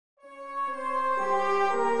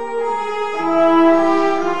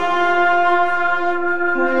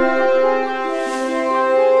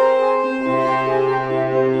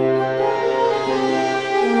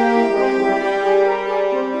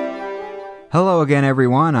Hello again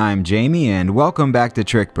everyone, I'm Jamie and welcome back to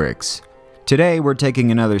TrikBrix. Today we're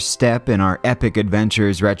taking another step in our Epic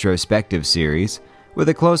Adventures Retrospective series with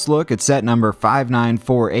a close look at set number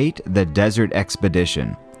 5948, The Desert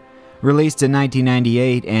Expedition. Released in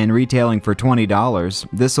 1998 and retailing for $20,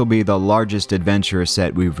 this will be the largest adventure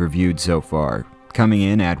set we've reviewed so far, coming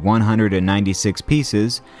in at 196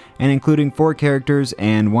 pieces and including 4 characters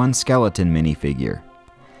and 1 skeleton minifigure.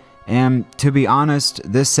 And to be honest,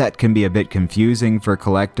 this set can be a bit confusing for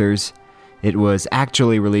collectors. It was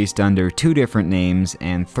actually released under 2 different names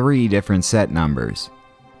and 3 different set numbers.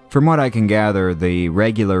 From what I can gather, the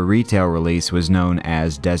regular retail release was known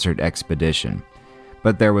as Desert Expedition,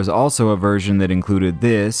 but there was also a version that included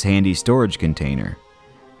this handy storage container.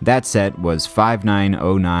 That set was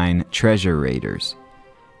 5909 Treasure Raiders.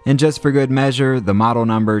 And just for good measure, the model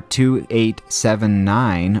number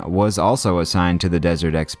 2879 was also assigned to the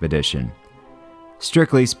Desert Expedition.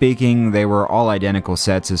 Strictly speaking, they were all identical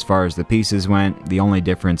sets as far as the pieces went, the only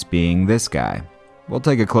difference being this guy. We'll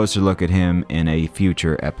take a closer look at him in a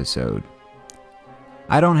future episode.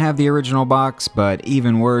 I don't have the original box, but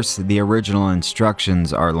even worse, the original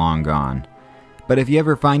instructions are long gone. But if you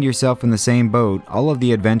ever find yourself in the same boat, all of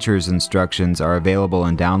the adventures instructions are available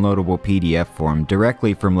in downloadable PDF form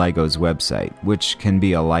directly from LEGO's website, which can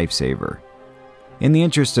be a lifesaver. In the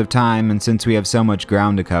interest of time, and since we have so much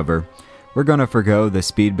ground to cover, we're going to forgo the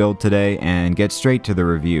speed build today and get straight to the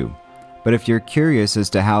review. But if you're curious as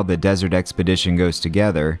to how the Desert Expedition goes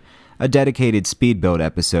together, a dedicated speed build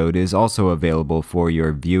episode is also available for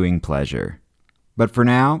your viewing pleasure. But for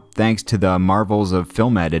now, thanks to the marvels of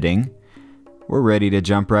film editing, we're ready to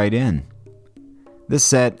jump right in. This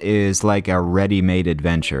set is like a ready-made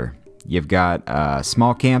adventure. You've got a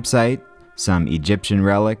small campsite, some Egyptian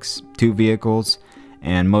relics, 2 vehicles,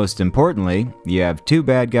 and most importantly, you have 2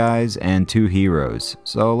 bad guys and 2 heroes.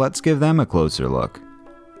 So let's give them a closer look.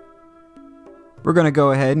 We're going to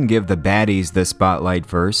go ahead and give the baddies the spotlight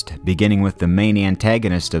first, beginning with the main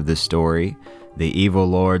antagonist of the story, the evil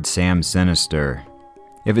Lord Sam Sinister.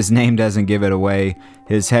 If his name doesn't give it away,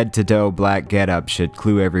 his head-to-toe black getup should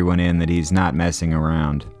clue everyone in that he's not messing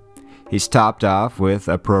around. He's topped off with,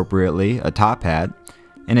 appropriately, a top hat,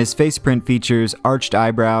 and his faceprint features arched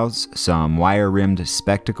eyebrows, some wire-rimmed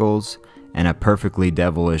spectacles, and a perfectly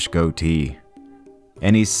devilish goatee.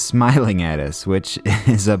 And he's smiling at us, which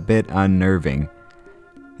is a bit unnerving.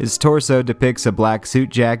 His torso depicts a black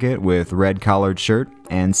suit jacket with red collared shirt,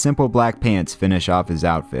 and simple black pants finish off his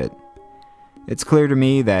outfit. It's clear to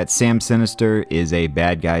me that Sam Sinister is a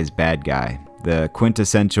bad guy's bad guy, the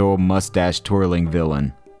quintessential mustache-twirling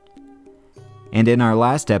villain. And in our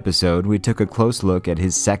last episode, we took a close look at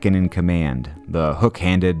his second-in-command, the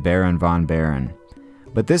hook-handed Baron von Baron.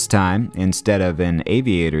 But this time, instead of an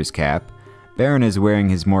aviator's cap, Baron is wearing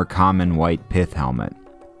his more common white pith helmet.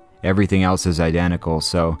 Everything else is identical,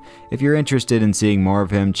 so if you're interested in seeing more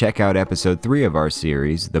of him, check out episode 3 of our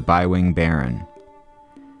series, The Bi-Wing Baron.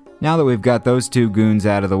 Now that we've got those 2 goons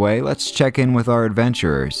out of the way, let's check in with our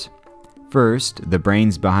adventurers. First, the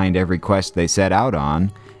brains behind every quest they set out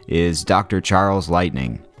on is Dr. Charles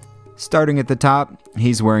Lightning. Starting at the top,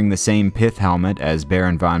 he's wearing the same pith helmet as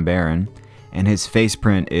Baron von Baron, and his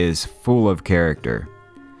faceprint is full of character.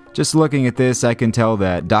 Just looking at this, I can tell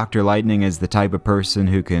that Dr. Lightning is the type of person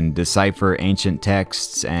who can decipher ancient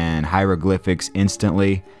texts and hieroglyphics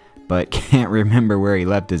instantly, but can't remember where he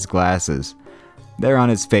left his glasses. They're on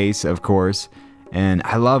his face, of course, and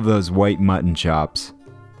I love those white mutton chops.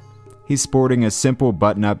 He's sporting a simple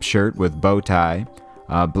button-up shirt with bow tie,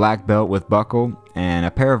 a black belt with buckle, and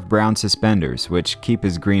a pair of brown suspenders, which keep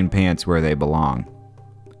his green pants where they belong.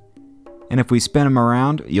 And if we spin him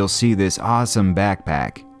around, you'll see this awesome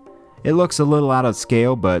backpack. It looks a little out of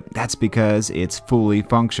scale, but that's because it's fully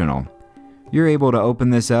functional. You're able to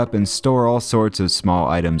open this up and store all sorts of small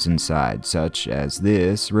items inside, such as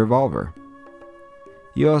this revolver.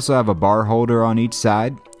 You also have a bar holder on each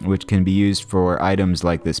side, which can be used for items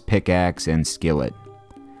like this pickaxe and skillet.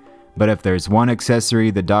 But if there's one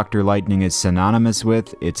accessory that Dr. Lightning is synonymous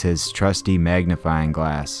with, it's his trusty magnifying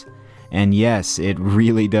glass. And yes, it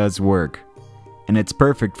really does work. And it's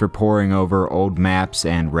perfect for poring over old maps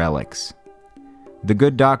and relics. The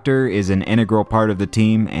Good Doctor is an integral part of the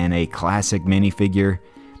team and a classic minifigure,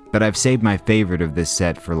 but I've saved my favorite of this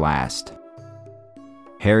set for last.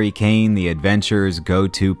 Harry Kane, the adventurer's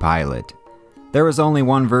go-to pilot. There was only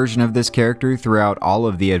one version of this character throughout all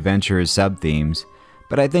of the adventurer's sub-themes,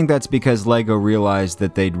 but I think that's because LEGO realized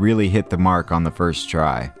that they'd really hit the mark on the first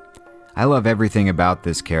try. I love everything about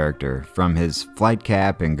this character, from his flight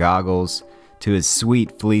cap and goggles, to his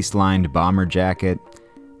sweet fleece-lined bomber jacket,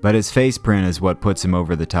 but his face print is what puts him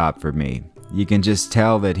over the top for me. You can just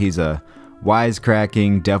tell that he's a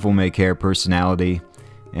wisecracking, devil-may-care personality,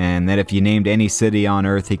 and that if you named any city on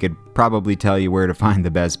Earth, he could probably tell you where to find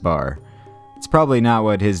the best bar. It's probably not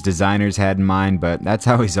what his designers had in mind, but that's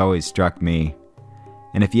how he's always struck me.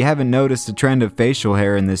 And if you haven't noticed a trend of facial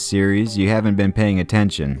hair in this series, you haven't been paying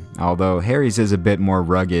attention, although Harry's is a bit more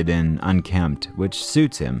rugged and unkempt, which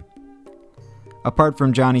suits him. Apart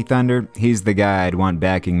from Johnny Thunder, he's the guy I'd want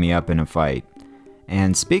backing me up in a fight.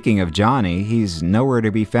 And speaking of Johnny, he's nowhere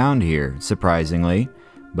to be found here, surprisingly,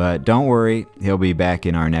 but don't worry, he'll be back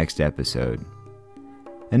in our next episode.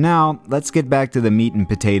 And now, let's get back to the meat and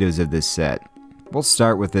potatoes of this set. We'll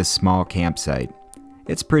start with this small campsite.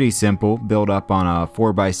 It's pretty simple, built up on a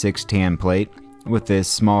 4x6 tan plate, with this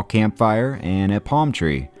small campfire and a palm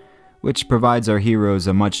tree, which provides our heroes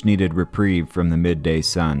a much-needed reprieve from the midday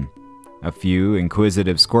sun. A few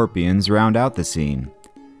inquisitive scorpions round out the scene.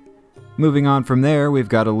 Moving on from there, we've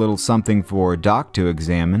got a little something for Doc to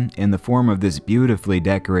examine in the form of this beautifully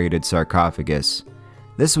decorated sarcophagus.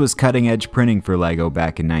 This was cutting-edge printing for LEGO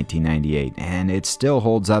back in 1998, and it still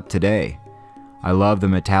holds up today. I love the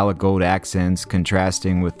metallic gold accents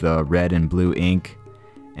contrasting with the red and blue ink,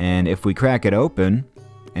 and if we crack it open,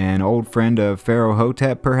 an old friend of Pharaoh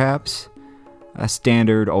Hotep perhaps? A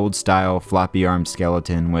standard old-style floppy-armed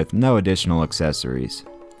skeleton with no additional accessories.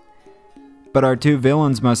 But our two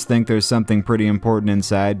villains must think there's something pretty important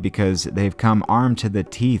inside because they've come armed to the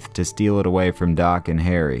teeth to steal it away from Doc and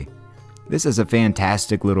Harry. This is a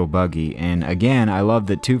fantastic little buggy, and again, I love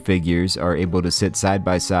that two figures are able to sit side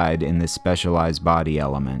by side in this specialized body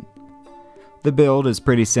element. The build is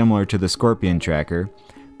pretty similar to the Scorpion Tracker,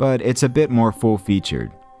 but it's a bit more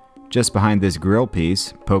full-featured. Just behind this grill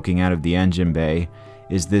piece, poking out of the engine bay,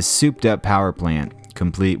 is this souped-up power plant,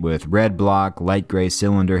 complete with red block, light gray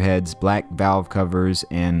cylinder heads, black valve covers,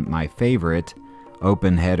 and my favorite,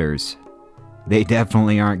 open headers. They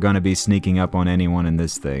definitely aren't going to be sneaking up on anyone in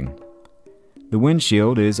this thing. The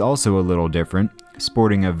windshield is also a little different,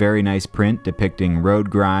 sporting a very nice print depicting road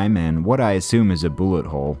grime and what I assume is a bullet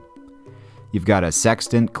hole. You've got a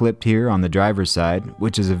sextant clipped here on the driver's side,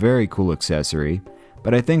 which is a very cool accessory,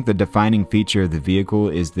 but I think the defining feature of the vehicle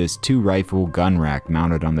is this two-rifle gun rack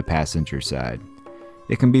mounted on the passenger side.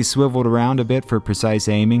 It can be swiveled around a bit for precise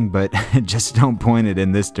aiming, but just don't point it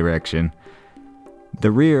in this direction.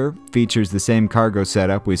 The rear features the same cargo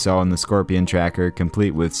setup we saw in the Scorpion Tracker,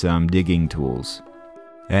 complete with some digging tools.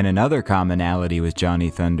 And another commonality with Johnny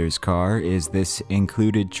Thunder's car is this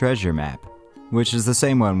included treasure map, which is the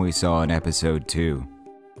same one we saw in episode 2.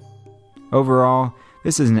 Overall,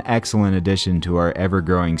 this is an excellent addition to our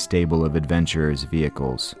ever-growing stable of adventurers'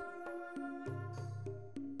 vehicles.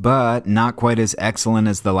 But not quite as excellent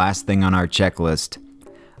as the last thing on our checklist.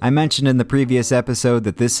 I mentioned in the previous episode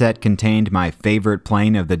that this set contained my favorite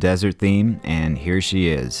plane of the desert theme, and here she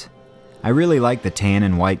is. I really like the tan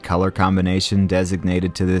and white color combination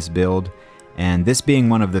designated to this build, and this being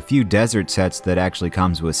one of the few desert sets that actually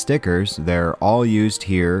comes with stickers, they're all used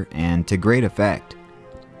here and to great effect.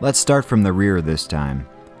 Let's start from the rear this time.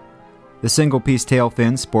 The single-piece tail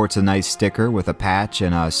fin sports a nice sticker with a patch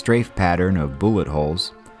and a strafe pattern of bullet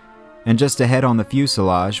holes. And just ahead on the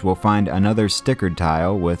fuselage, we'll find another stickered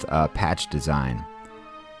tile with a patch design.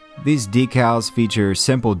 These decals feature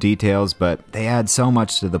simple details, but they add so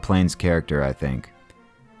much to the plane's character, I think.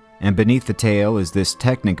 And beneath the tail is this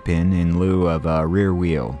Technic pin in lieu of a rear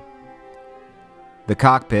wheel. The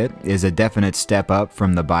cockpit is a definite step up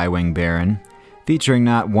from the Bi-Wing Baron, featuring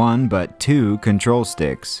not one but two control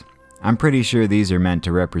sticks. I'm pretty sure these are meant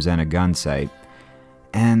to represent a gun sight.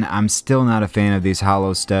 And I'm still not a fan of these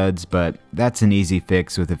hollow studs, but that's an easy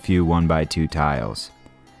fix with a few 1x2 tiles.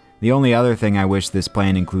 The only other thing I wish this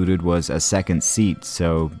plane included was a second seat,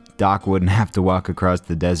 so Doc wouldn't have to walk across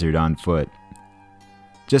the desert on foot.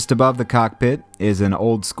 Just above the cockpit is an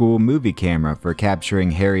old-school movie camera for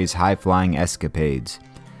capturing Harry's high-flying escapades.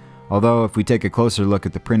 Although if we take a closer look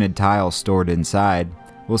at the printed tiles stored inside,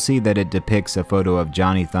 we'll see that it depicts a photo of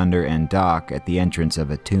Johnny Thunder and Doc at the entrance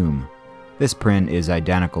of a tomb. This print is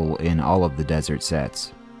identical in all of the desert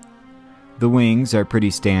sets. The wings are pretty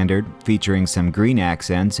standard, featuring some green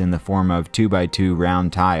accents in the form of 2x2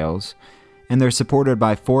 round tiles, and they're supported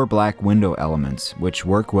by 4 black window elements, which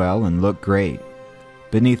work well and look great.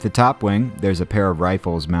 Beneath the top wing, there's a pair of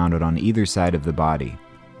rifles mounted on either side of the body.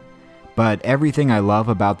 But everything I love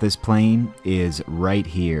about this plane is right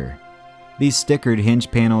here. These stickered hinge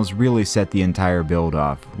panels really set the entire build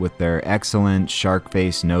off, with their excellent shark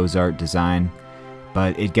face nose art design,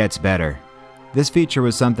 but it gets better. This feature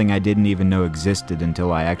was something I didn't even know existed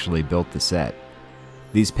until I actually built the set.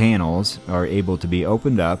 These panels are able to be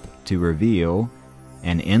opened up to reveal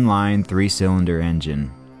an inline 3-cylinder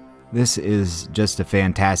engine. This is just a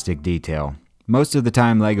fantastic detail. Most of the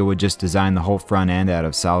time LEGO would just design the whole front end out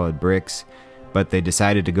of solid bricks, but they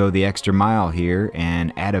decided to go the extra mile here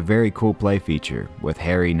and add a very cool play feature, with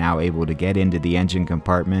Harry now able to get into the engine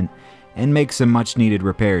compartment and make some much needed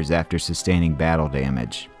repairs after sustaining battle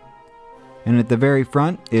damage. And at the very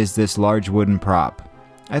front is this large wooden prop.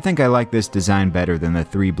 I think I like this design better than the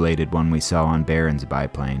 3-bladed one we saw on Baron's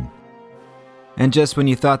biplane. And just when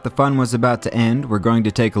you thought the fun was about to end, we're going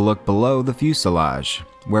to take a look below the fuselage,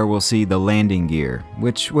 where we'll see the landing gear,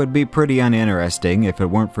 which would be pretty uninteresting if it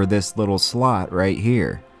weren't for this little slot right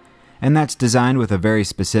here. And that's designed with a very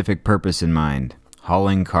specific purpose in mind: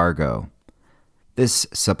 hauling cargo. This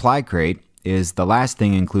supply crate is the last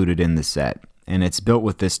thing included in the set, and it's built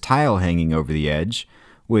with this tile hanging over the edge,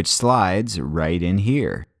 which slides right in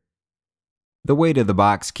here. The weight of the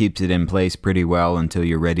box keeps it in place pretty well until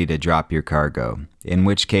you're ready to drop your cargo, in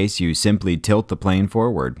which case you simply tilt the plane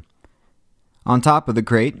forward. On top of the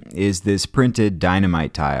crate is this printed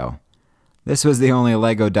dynamite tile. This was the only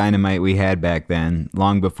LEGO dynamite we had back then,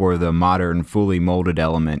 long before the modern fully molded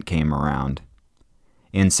element came around.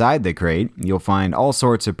 Inside the crate, you'll find all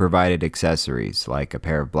sorts of provided accessories, like a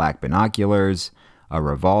pair of black binoculars, a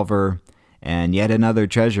revolver, and yet another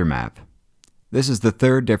treasure map. This is the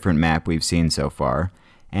 3rd different map we've seen so far,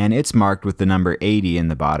 and it's marked with the number 80 in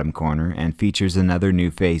the bottom corner and features another new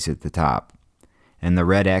face at the top. And the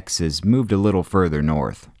red X is moved a little further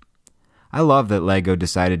north. I love that LEGO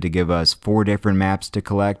decided to give us 4 different maps to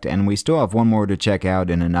collect, and we still have one more to check out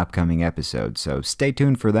in an upcoming episode, so stay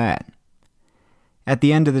tuned for that. At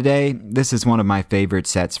the end of the day, this is one of my favorite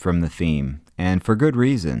sets from the theme, and for good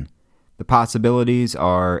reason. The possibilities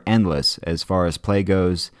are endless as far as play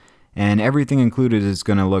goes, and everything included is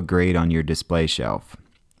going to look great on your display shelf.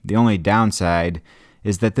 The only downside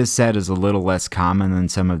is that this set is a little less common than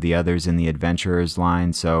some of the others in the Adventurers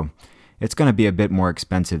line, so it's going to be a bit more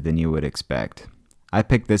expensive than you would expect. I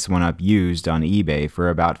picked this one up used on eBay for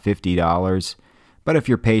about $50, but if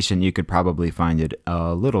you're patient you could probably find it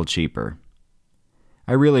a little cheaper.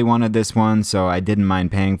 I really wanted this one, so I didn't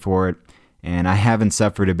mind paying for it, and I haven't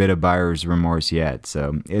suffered a bit of buyer's remorse yet,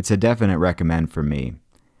 so it's a definite recommend for me.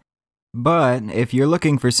 But if you're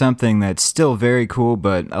looking for something that's still very cool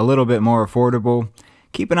but a little bit more affordable,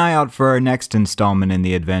 keep an eye out for our next installment in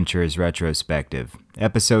the Adventurers Retrospective,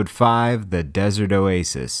 Episode 5, The Desert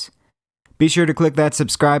Oasis. Be sure to click that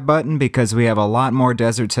subscribe button because we have a lot more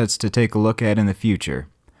desert sets to take a look at in the future.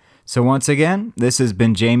 So once again, this has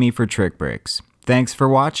been Jamie for TrikBrix. Thanks for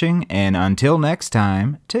watching, and until next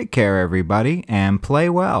time, take care everybody, and play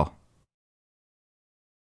well.